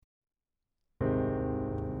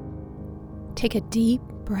Take a deep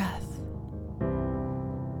breath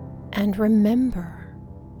and remember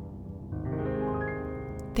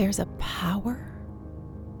there's a power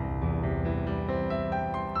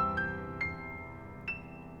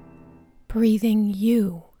breathing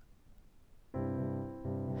you.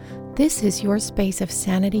 This is your space of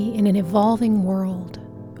sanity in an evolving world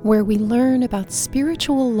where we learn about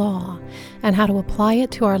spiritual law and how to apply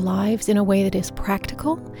it to our lives in a way that is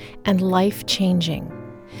practical and life-changing.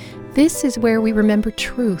 This is where we remember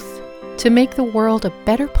truth to make the world a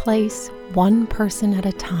better place, one person at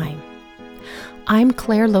a time. I'm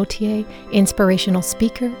Claire Lautier, inspirational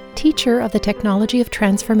speaker, teacher of the technology of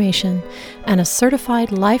transformation, and a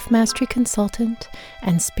certified life mastery consultant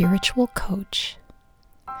and spiritual coach.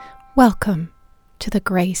 Welcome to the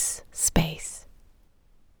Grace Space.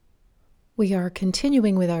 We are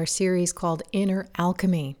continuing with our series called Inner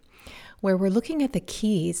Alchemy, where we're looking at the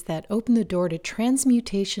keys that open the door to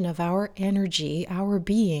transmutation of our energy, our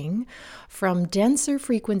being, from denser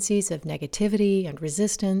frequencies of negativity and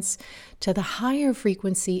resistance to the higher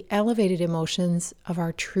frequency, elevated emotions of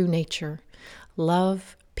our true nature,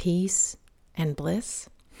 love, peace, and bliss,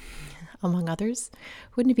 among others.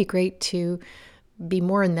 Wouldn't it be great to be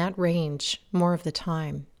more in that range more of the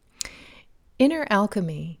time? Inner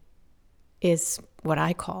alchemy is what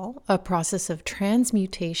I call a process of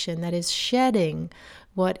transmutation that is shedding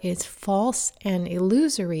what is false and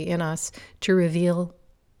illusory in us to reveal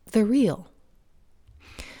the real.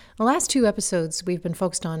 The last 2 episodes, we've been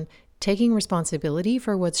focused on taking responsibility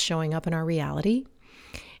for what's showing up in our reality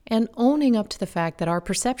and owning up to the fact that our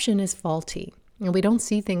perception is faulty and we don't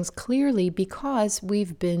see things clearly because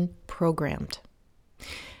we've been programmed.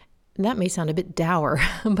 That may sound a bit dour,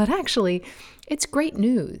 but actually, it's great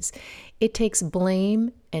news. It takes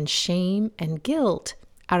blame and shame and guilt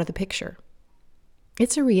out of the picture.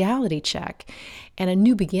 It's a reality check and a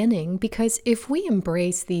new beginning, because if we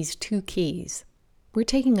embrace these 2 keys, we're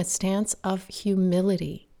taking a stance of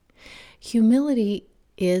humility. Humility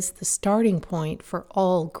is the starting point for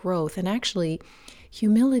all growth, and actually,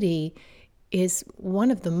 humility is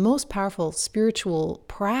one of the most powerful spiritual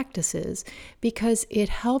practices because it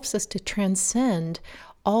helps us to transcend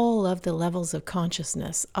all of the levels of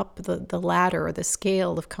consciousness, up the ladder or the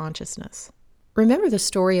scale of consciousness. Remember the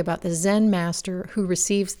story about the Zen master who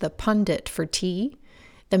receives the pundit for tea?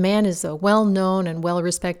 The man is a well-known and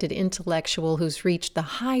well-respected intellectual who's reached the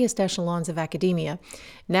highest echelons of academia.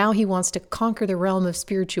 Now he wants to conquer the realm of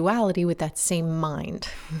spirituality with that same mind.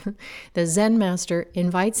 The Zen master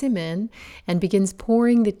invites him in and begins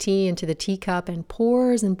pouring the tea into the teacup, and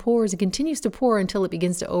pours and continues to pour until it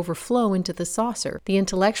begins to overflow into the saucer. The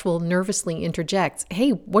intellectual nervously interjects,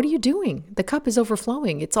 "Hey, what are you doing? The cup is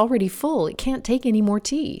overflowing. It's already full. It can't take any more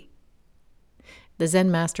tea." The Zen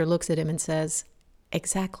master looks at him and says,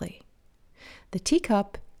 "Exactly. The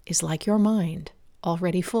teacup is like your mind,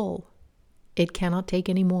 already full. It cannot take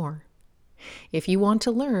any more. If you want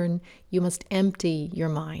to learn, you must empty your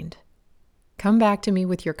mind. Come back to me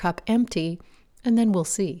with your cup empty, and then we'll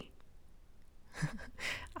see."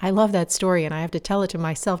 I love that story, and I have to tell it to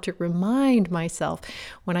myself to remind myself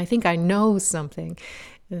when I think I know something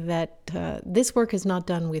that this work is not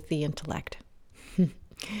done with the intellect.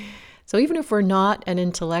 So even if we're not an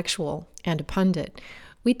intellectual and a pundit,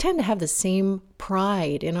 we tend to have the same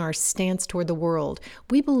pride in our stance toward the world.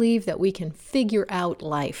 We believe that we can figure out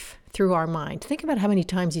life through our mind. Think about how many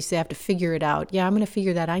times you say, "I have to figure it out." Yeah, I'm going to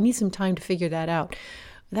figure that. I need some time to figure that out.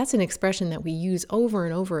 That's an expression that we use over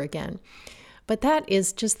and over again. But that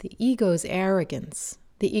is just the ego's arrogance.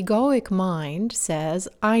 The egoic mind says,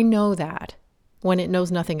 "I know that," when it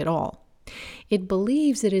knows nothing at all. It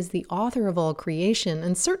believes it is the author of all creation,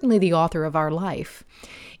 and certainly the author of our life.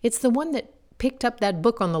 It's the one that picked up that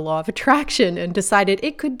book on the law of attraction and decided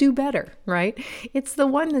it could do better, right? It's the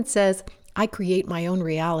one that says, "I create my own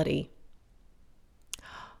reality."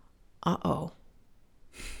 Uh-oh.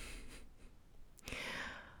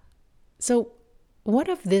 So what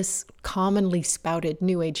of this commonly spouted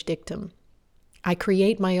New Age dictum? I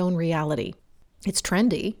create my own reality. It's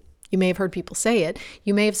trendy. You may have heard people say it.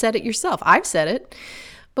 You may have said it yourself. I've said it.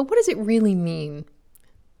 But what does it really mean?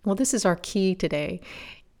 Well, this is our key today.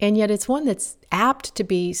 And yet it's one that's apt to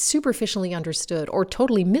be superficially understood or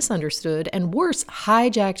totally misunderstood, and worse,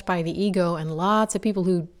 hijacked by the ego and lots of people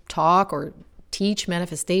who talk or teach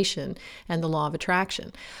manifestation and the law of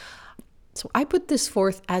attraction. So I put this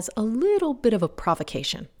forth as a little bit of a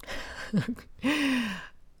provocation.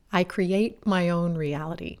 I create my own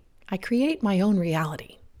reality. I create my own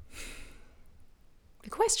reality. The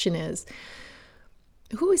question is,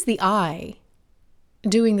 who is the I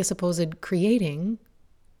doing the supposed creating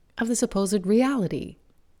of the supposed reality?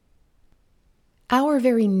 Our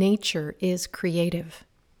very nature is creative.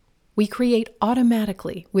 We create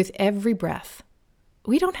automatically with every breath.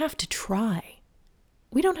 We don't have to try.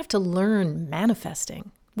 We don't have to learn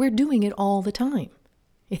manifesting. We're doing it all the time.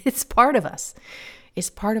 It's part of us. It's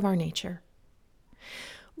part of our nature.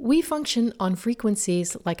 We function on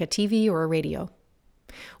frequencies like a TV or a radio.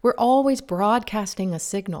 We're always broadcasting a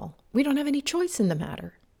signal. We don't have any choice in the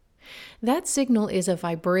matter. That signal is a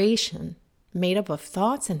vibration made up of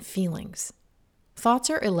thoughts and feelings. Thoughts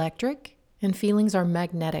are electric and feelings are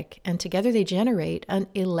magnetic, and together they generate an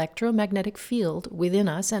electromagnetic field within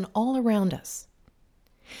us and all around us.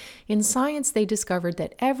 In science, they discovered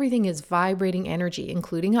that everything is vibrating energy,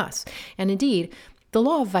 including us. And indeed, the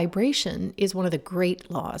law of vibration is one of the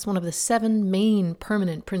great laws, one of the 7 main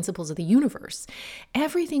permanent principles of the universe.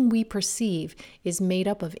 Everything we perceive is made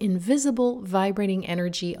up of invisible vibrating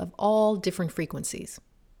energy of all different frequencies.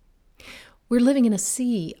 We're living in a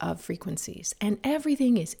sea of frequencies, and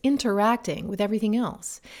everything is interacting with everything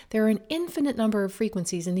else. There are an infinite number of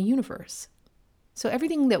frequencies in the universe. So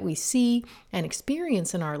everything that we see and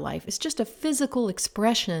experience in our life is just a physical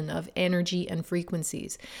expression of energy and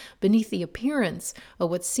frequencies. Beneath the appearance of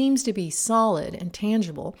what seems to be solid and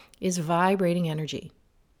tangible is vibrating energy.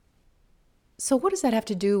 So what does that have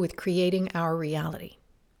to do with creating our reality?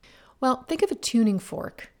 Well, think of a tuning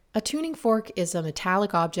fork. A tuning fork is a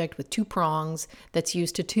metallic object with 2 prongs that's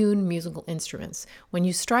used to tune musical instruments. When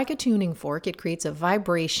you strike a tuning fork, it creates a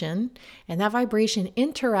vibration, and that vibration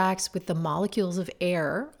interacts with the molecules of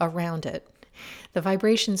air around it. The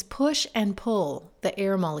vibrations push and pull the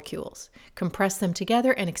air molecules, compress them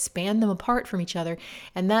together, and expand them apart from each other,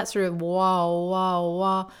 and that sort of wah, wah,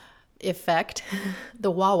 wah effect,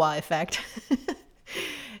 the wah, wah effect,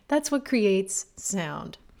 that's what creates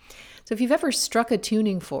sound. So if you've ever struck a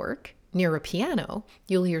tuning fork near a piano,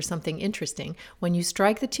 you'll hear something interesting. When you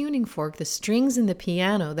strike the tuning fork, the strings in the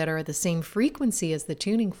piano that are at the same frequency as the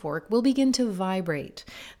tuning fork will begin to vibrate.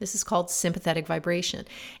 This is called sympathetic vibration.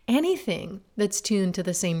 Anything that's tuned to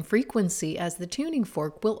the same frequency as the tuning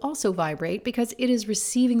fork will also vibrate because it is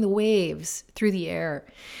receiving the waves through the air.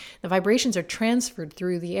 The vibrations are transferred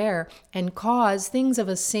through the air and cause things of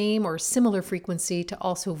a same or similar frequency to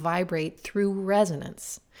also vibrate through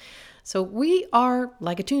resonance. So we are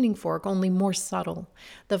like a tuning fork, only more subtle.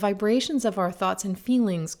 The vibrations of our thoughts and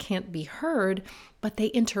feelings can't be heard, but they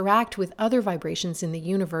interact with other vibrations in the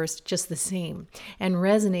universe just the same and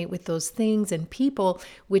resonate with those things and people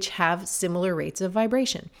which have similar rates of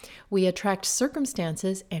vibration. We attract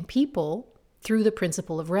circumstances and people through the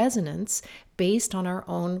principle of resonance based on our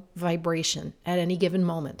own vibration at any given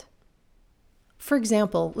moment. For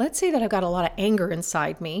example, let's say that I've got a lot of anger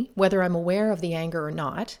inside me, whether I'm aware of the anger or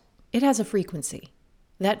not. It has a frequency.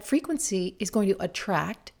 That frequency is going to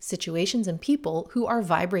attract situations and people who are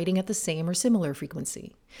vibrating at the same or similar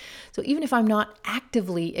frequency. So even if I'm not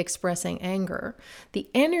actively expressing anger, the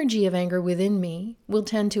energy of anger within me will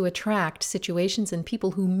tend to attract situations and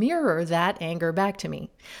people who mirror that anger back to me.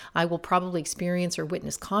 I will probably experience or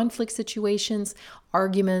witness conflict situations,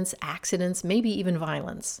 arguments, accidents, maybe even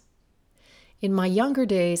violence. In my younger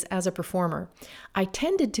days as a performer, I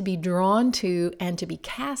tended to be drawn to and to be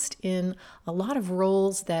cast in a lot of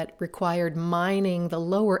roles that required mining the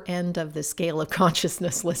lower end of the scale of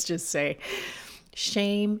consciousness, let's just say.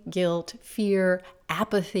 Shame, guilt, fear,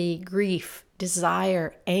 apathy, grief,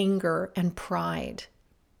 desire, anger, and pride.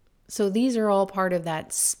 So these are all part of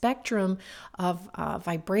that spectrum of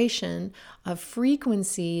vibration, of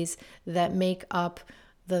frequencies that make up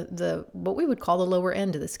the what we would call the lower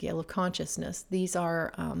end of the scale of consciousness. These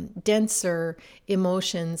are denser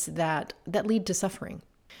emotions that lead to suffering.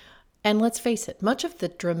 And let's face it, much of the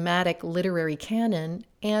dramatic literary canon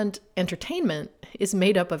and entertainment is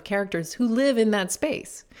made up of characters who live in that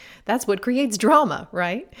space. That's what creates drama,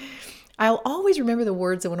 right? I'll always remember the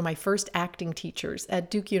words of one of my first acting teachers at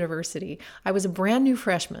Duke University. I was a brand new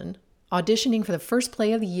freshman auditioning for the first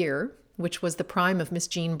play of the year, which was the prime of Miss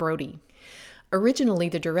Jean Brodie. Originally,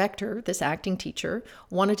 the director, this acting teacher,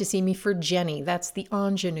 wanted to see me for Jenny. That's the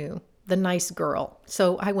ingenue, the nice girl.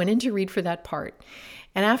 So I went in to read for that part.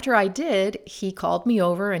 And after I did, he called me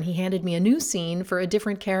over and he handed me a new scene for a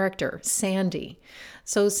different character, Sandy.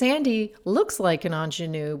 So Sandy looks like an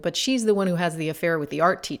ingenue, but she's the one who has the affair with the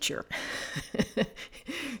art teacher.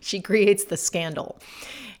 She creates the scandal.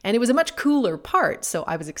 And it was a much cooler part, so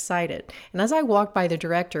I was excited. And as I walked by the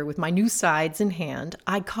director with my new sides in hand,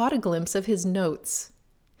 I caught a glimpse of his notes.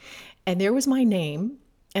 And there was my name,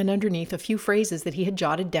 and underneath a few phrases that he had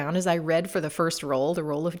jotted down as I read for the first role, the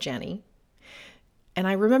role of Jenny. And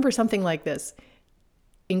I remember something like this,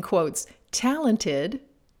 in quotes, talented,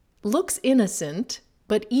 looks innocent,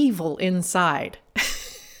 but evil inside.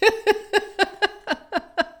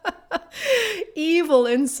 Evil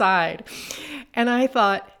inside. And I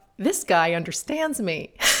thought, this guy understands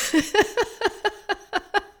me.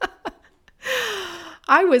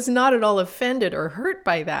 I was not at all offended or hurt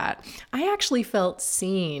by that. I actually felt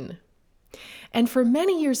seen. And for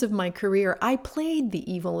many years of my career, I played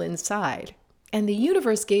the evil inside. And the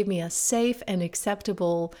universe gave me a safe and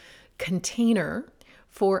acceptable container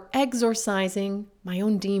for exorcising my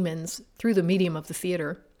own demons through the medium of the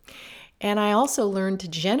theater. And I also learned to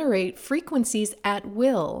generate frequencies at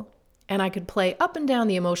will. And I could play up and down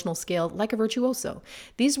the emotional scale like a virtuoso.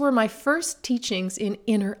 These were my first teachings in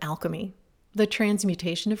inner alchemy, the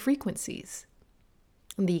transmutation of frequencies,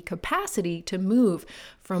 the capacity to move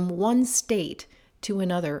from one state to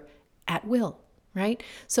another at will, right?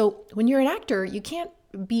 So when you're an actor, you can't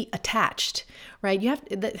be attached, right? You have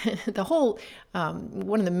the whole,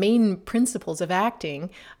 one of the main principles of acting,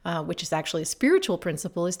 which is actually a spiritual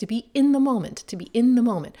principle, is to be in the moment,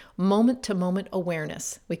 moment to moment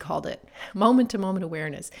awareness, we called it, moment to moment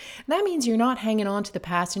awareness. And that means you're not hanging on to the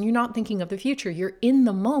past and you're not thinking of the future. You're in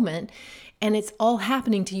the moment and it's all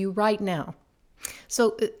happening to you right now.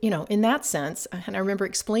 So, in that sense, and I remember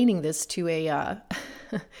explaining this to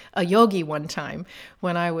a yogi one time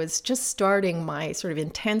when I was just starting my sort of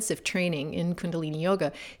intensive training in Kundalini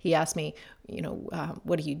Yoga. He asked me,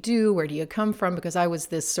 what do you do? Where do you come from? Because I was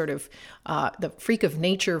this sort of the freak of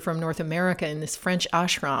nature from North America in this French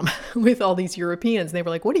ashram with all these Europeans. And they were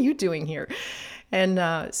like, what are you doing here?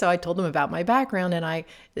 And so I told them about my background, and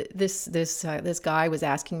this guy was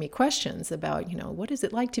asking me questions about, what is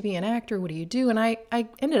it like to be an actor? What do you do? And I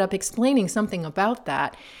ended up explaining something about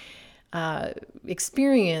that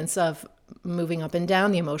experience of moving up and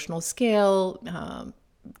down the emotional scale,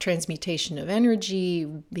 transmutation of energy,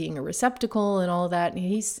 being a receptacle, and all that. And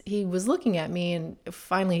he was looking at me, and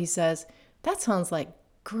finally he says, "That sounds like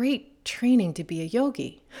great training to be a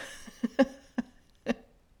yogi."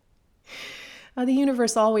 The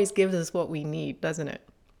universe always gives us what we need, doesn't it?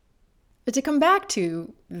 But to come back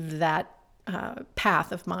to that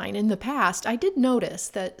path of mine, in the past, I did notice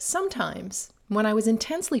that sometimes when I was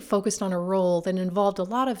intensely focused on a role that involved a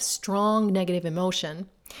lot of strong negative emotion,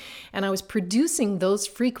 and I was producing those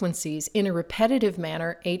frequencies in a repetitive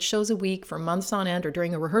manner, 8 shows a week for months on end or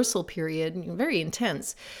during a rehearsal period, very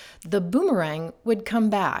intense, the boomerang would come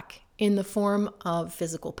back in the form of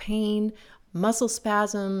physical pain, muscle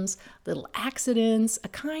spasms, little accidents, a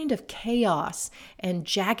kind of chaos and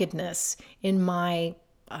jaggedness in my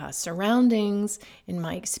surroundings, in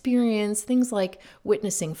my experience, things like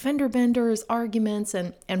witnessing fender benders, arguments,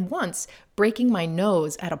 and once breaking my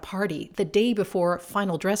nose at a party the day before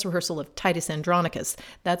final dress rehearsal of Titus Andronicus.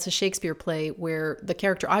 That's a Shakespeare play where the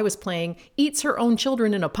character I was playing eats her own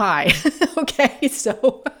children in a pie. Okay,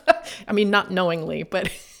 so, I mean, not knowingly, but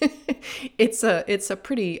it's a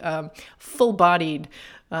pretty full-bodied,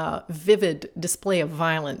 vivid display of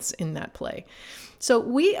violence in that play. So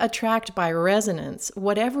we attract by resonance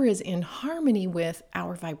whatever is in harmony with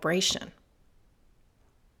our vibration.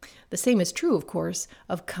 The same is true, of course,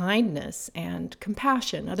 of kindness and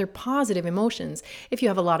compassion, other positive emotions. If you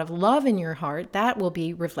have a lot of love in your heart, that will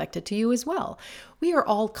be reflected to you as well. We are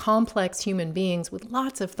all complex human beings with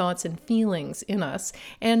lots of thoughts and feelings in us.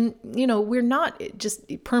 And, we're not just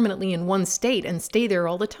permanently in one state and stay there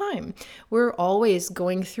all the time. We're always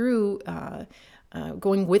going through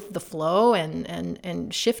going with the flow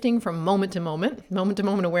and shifting from moment to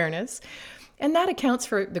moment awareness. And that accounts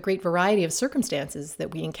for the great variety of circumstances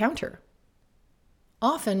that we encounter.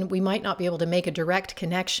 Often, we might not be able to make a direct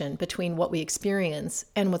connection between what we experience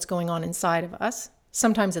and what's going on inside of us.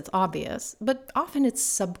 Sometimes it's obvious, but often it's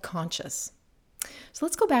subconscious. So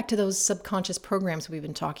let's go back to those subconscious programs we've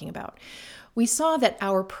been talking about. We saw that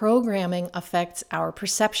our programming affects our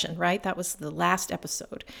perception, right? That was the last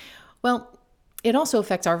episode. Well, it also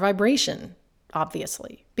affects our vibration,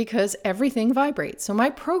 obviously, because everything vibrates. So my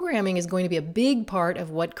programming is going to be a big part of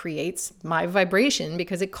what creates my vibration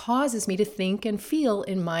because it causes me to think and feel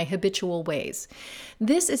in my habitual ways.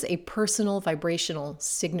 This is a personal vibrational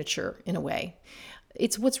signature in a way.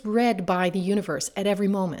 It's what's read by the universe at every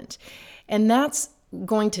moment. And that's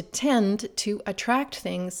going to tend to attract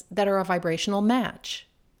things that are a vibrational match.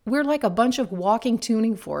 We're like a bunch of walking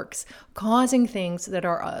tuning forks, causing things that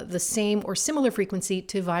are the same or similar frequency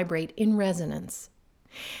to vibrate in resonance.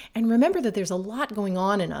 And remember that there's a lot going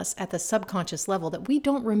on in us at the subconscious level that we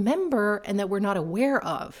don't remember and that we're not aware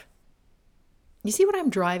of. You see what I'm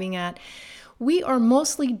driving at? We are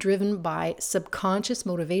mostly driven by subconscious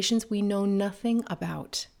motivations we know nothing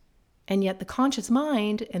about. And yet the conscious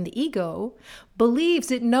mind and the ego believes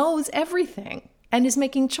it knows everything. and is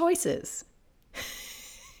making choices.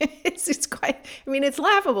 It's quite, it's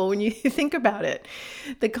laughable when you think about it.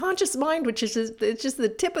 The conscious mind, which is it's just the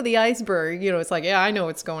tip of the iceberg, it's like, yeah, I know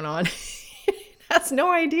what's going on. It has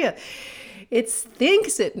no idea. It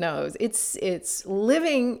thinks it knows. It's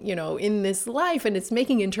living, in this life, and it's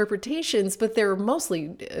making interpretations, but they're mostly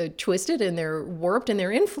twisted, and they're warped, and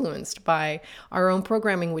they're influenced by our own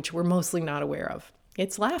programming, which we're mostly not aware of.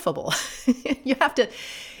 It's laughable. You have to,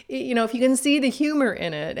 if you can see the humor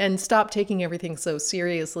in it and stop taking everything so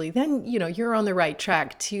seriously, then, you're on the right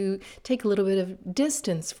track to take a little bit of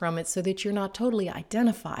distance from it so that you're not totally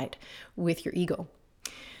identified with your ego.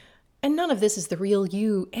 And none of this is the real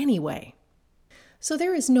you anyway. So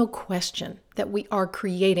there is no question that we are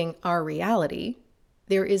creating our reality.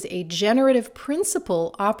 There is a generative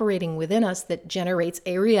principle operating within us that generates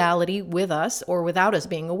a reality with us or without us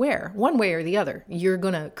being aware. One way or the other, you're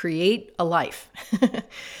going to create a life.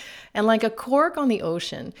 And like a cork on the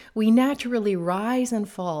ocean, we naturally rise and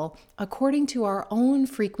fall according to our own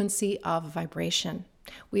frequency of vibration.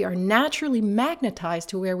 We are naturally magnetized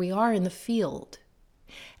to where we are in the field.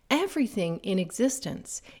 Everything in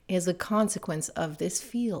existence is a consequence of this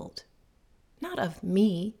field. Not of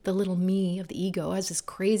me, the little me of the ego, has this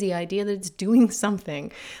crazy idea that it's doing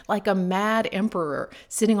something, like a mad emperor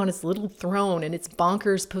sitting on its little throne in its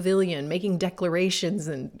bonkers pavilion, making declarations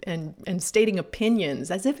and stating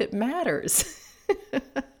opinions as if it matters.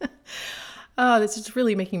 Oh, this is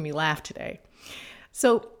really making me laugh today.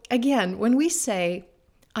 So again, when we say,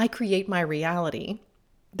 I create my reality,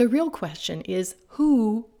 the real question is,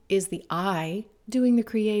 who is the I doing the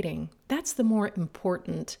creating? That's the more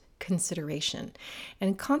important consideration.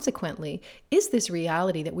 And consequently, is this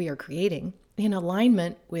reality that we are creating in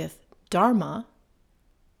alignment with Dharma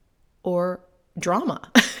or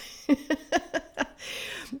drama?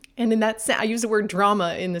 And in that sense, I use the word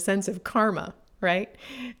drama in the sense of karma, right?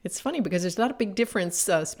 It's funny because there's not a big difference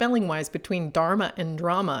spelling-wise between Dharma and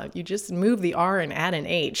drama. You just move the R and add an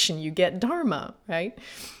H and you get Dharma, right?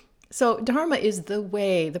 So Dharma is the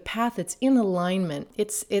way, the path that's in alignment.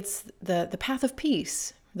 It's the path of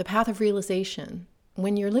peace, the path of realization.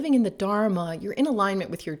 When you're living in the Dharma, you're in alignment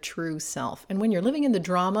with your true self. And when you're living in the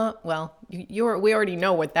drama, well, we already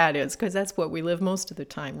know what that is, because that's what we live most of the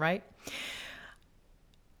time, right?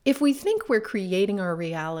 If we think we're creating our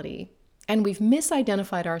reality and we've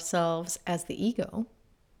misidentified ourselves as the ego,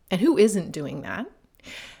 and who isn't doing that,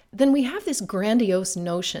 then we have this grandiose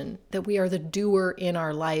notion that we are the doer in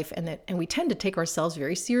our life, and we tend to take ourselves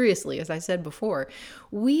very seriously, as I said before.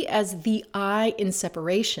 We, as the I in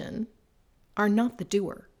separation, are not the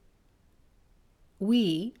doer.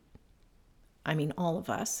 We, all of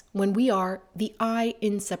us, when we are the I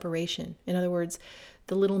in separation, in other words,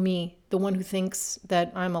 the little me, the one who thinks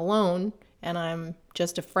that I'm alone and I'm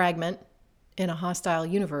just a fragment in a hostile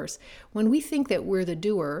universe, when we think that we're the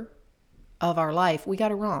doer of our life, we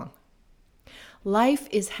got it wrong. Life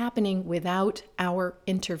is happening without our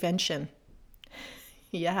intervention.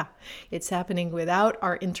 Yeah, it's happening without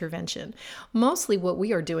our intervention. Mostly what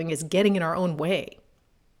we are doing is getting in our own way,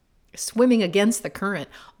 swimming against the current,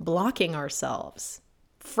 blocking ourselves,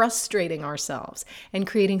 frustrating ourselves, and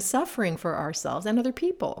creating suffering for ourselves and other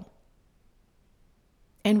people.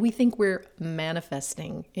 And we think we're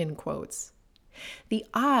manifesting, in quotes. The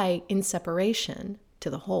I in separation to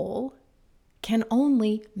the whole can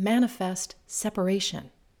only manifest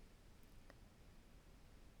separation.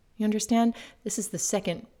 You understand? This is the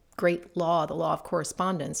second great law, the law of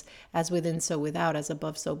correspondence, as within, so without, as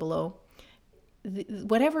above, so below.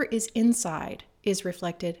 Whatever is inside is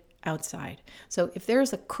reflected outside. So if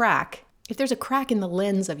there's a crack in the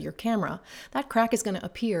lens of your camera, that crack is going to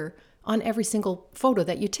appear on every single photo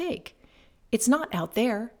that you take. It's not out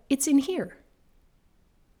there, it's in here.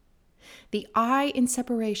 The I in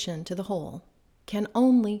separation to the whole can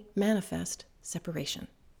only manifest separation.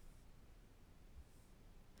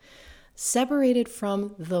 Separated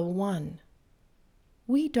from the one,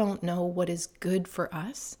 we don't know what is good for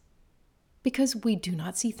us because we do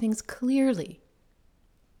not see things clearly.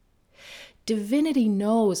 Divinity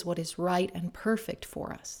knows what is right and perfect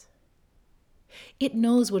for us. It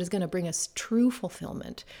knows what is going to bring us true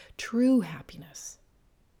fulfillment, true happiness.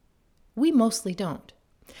 We mostly don't.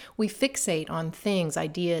 We fixate on things,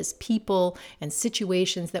 ideas, people, and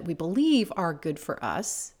situations that we believe are good for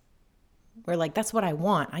us. We're like, that's what I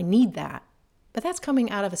want. I need that. But that's coming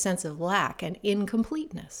out of a sense of lack and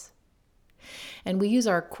incompleteness. And we use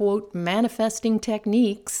our, quote, manifesting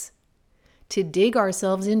techniques to dig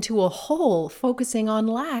ourselves into a hole focusing on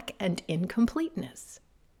lack and incompleteness.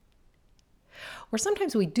 Or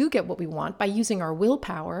sometimes we do get what we want by using our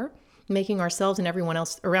willpower, making ourselves and everyone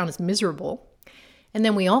else around us miserable. And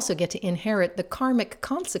then we also get to inherit the karmic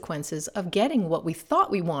consequences of getting what we thought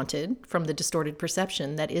we wanted from the distorted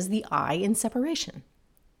perception that is the I in separation.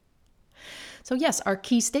 So yes, our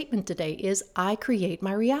key statement today is I create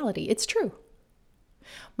my reality. It's true.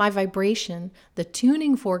 My vibration, the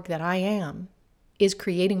tuning fork that I am, is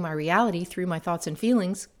creating my reality through my thoughts and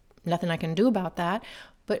feelings. Nothing I can do about that.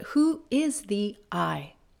 But who is the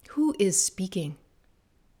I? Who is speaking?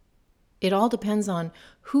 It all depends on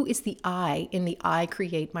who is the I in the I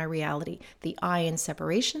create my reality. The I in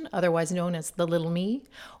separation, otherwise known as the little me,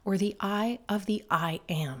 or the I of the I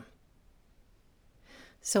am.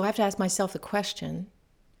 So I have to ask myself the question,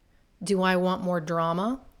 do I want more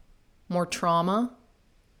drama, more trauma,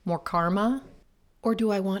 more karma, or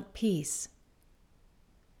do I want peace?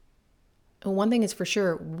 And one thing is for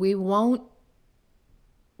sure, we won't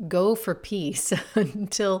go for peace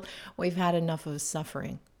until we've had enough of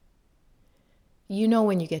suffering. You know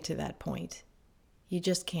when you get to that point, you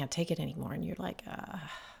just can't take it anymore and you're like,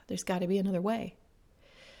 there's got to be another way.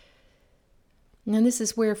 And this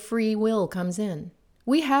is where free will comes in.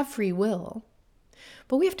 We have free will,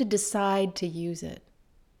 but we have to decide to use it.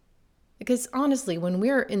 Because honestly, when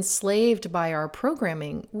we're enslaved by our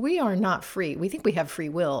programming, we are not free. We think we have free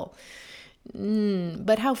will.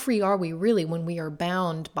 But how free are we really when we are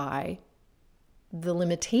bound by the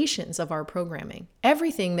limitations of our programming?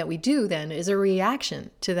 Everything that we do then is a reaction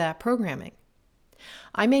to that programming.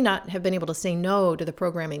 I may not have been able to say no to the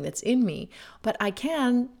programming that's in me, but I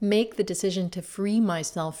can make the decision to free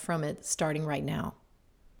myself from it starting right now.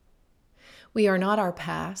 We are not our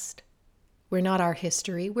past. We're not our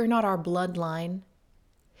history. We're not our bloodline.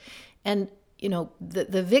 And,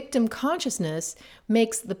 the victim consciousness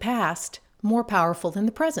makes the past more powerful than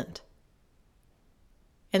the present.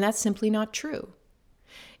 And that's simply not true.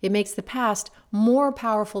 It makes the past more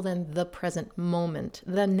powerful than the present moment,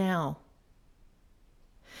 the now.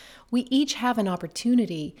 We each have an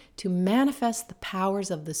opportunity to manifest the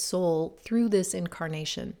powers of the soul through this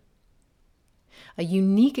incarnation. A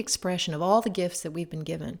unique expression of all the gifts that we've been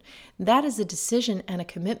given. That is a decision and a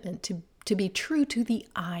commitment to be true to the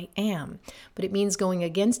I am. But it means going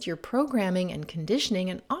against your programming and conditioning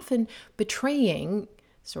and often betraying,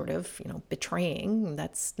 betraying,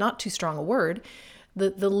 that's not too strong a word,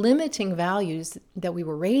 the limiting values that we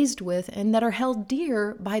were raised with and that are held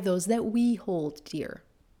dear by those that we hold dear.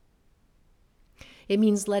 It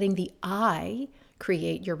means letting the I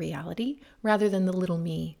create your reality rather than the little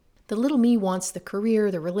me. The little me wants the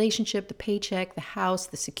career, the relationship, the paycheck, the house,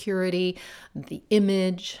 the security, the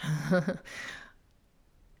image.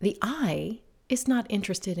 The I is not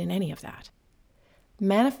interested in any of that.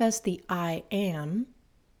 Manifest the I am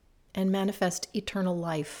and manifest eternal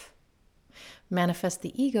life. Manifest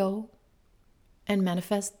the ego and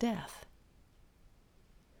manifest death.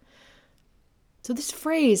 So this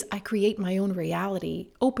phrase, I create my own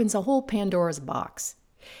reality, opens a whole Pandora's box.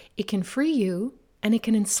 It can free you and it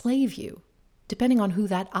can enslave you, depending on who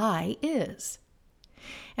that I is.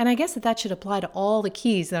 And I guess that should apply to all the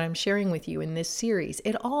keys that I'm sharing with you in this series.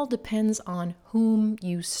 It all depends on whom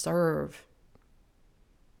you serve.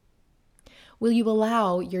 Will you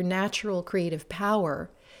allow your natural creative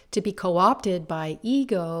power to be co-opted by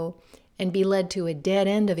ego and be led to a dead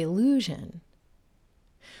end of illusion?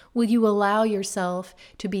 Will you allow yourself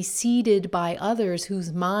to be seeded by others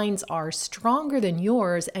whose minds are stronger than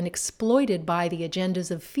yours and exploited by the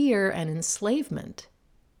agendas of fear and enslavement?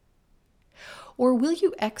 Or will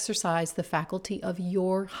you exercise the faculty of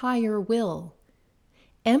your higher will?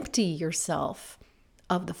 Empty yourself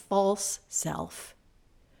of the false self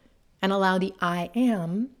and allow the I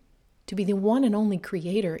am to be the one and only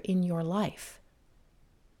creator in your life.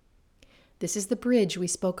 This is the bridge we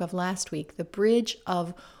spoke of last week, the bridge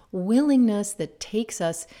of willingness that takes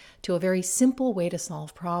us to a very simple way to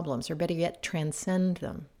solve problems, or better yet, transcend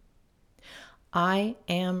them. I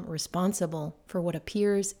am responsible for what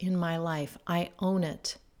appears in my life. I own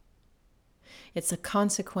it. It's a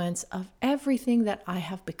consequence of everything that I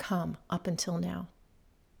have become up until now.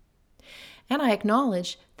 And I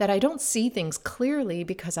acknowledge that I don't see things clearly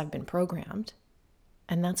because I've been programmed.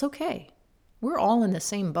 And that's okay. We're all in the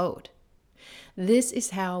same boat. This is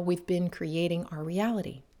how we've been creating our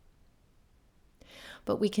reality.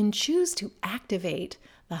 But we can choose to activate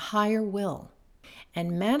the higher will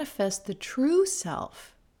and manifest the true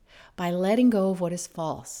self by letting go of what is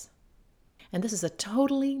false. And this is a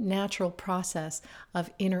totally natural process of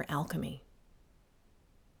inner alchemy.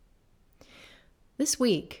 This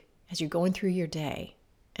week, as you're going through your day,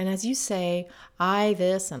 and as you say, I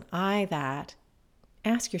this and I that,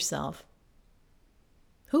 ask yourself,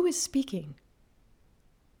 who is speaking?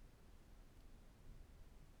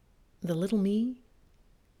 The little me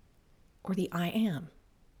or the I am.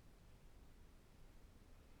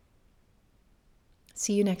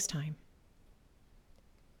 See you next time.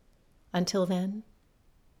 Until then,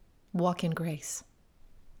 walk in grace.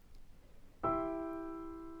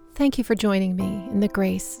 Thank you for joining me in the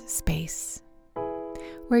grace space,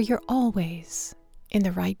 where you're always in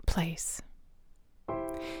the right place.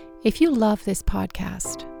 If you love this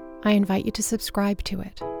podcast, I invite you to subscribe to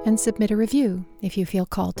it and submit a review if you feel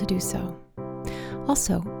called to do so.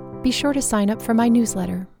 Also, be sure to sign up for my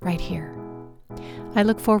newsletter right here. I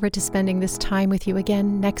look forward to spending this time with you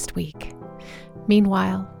again next week.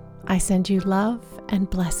 Meanwhile, I send you love and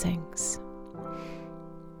blessings.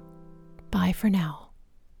 Bye for now.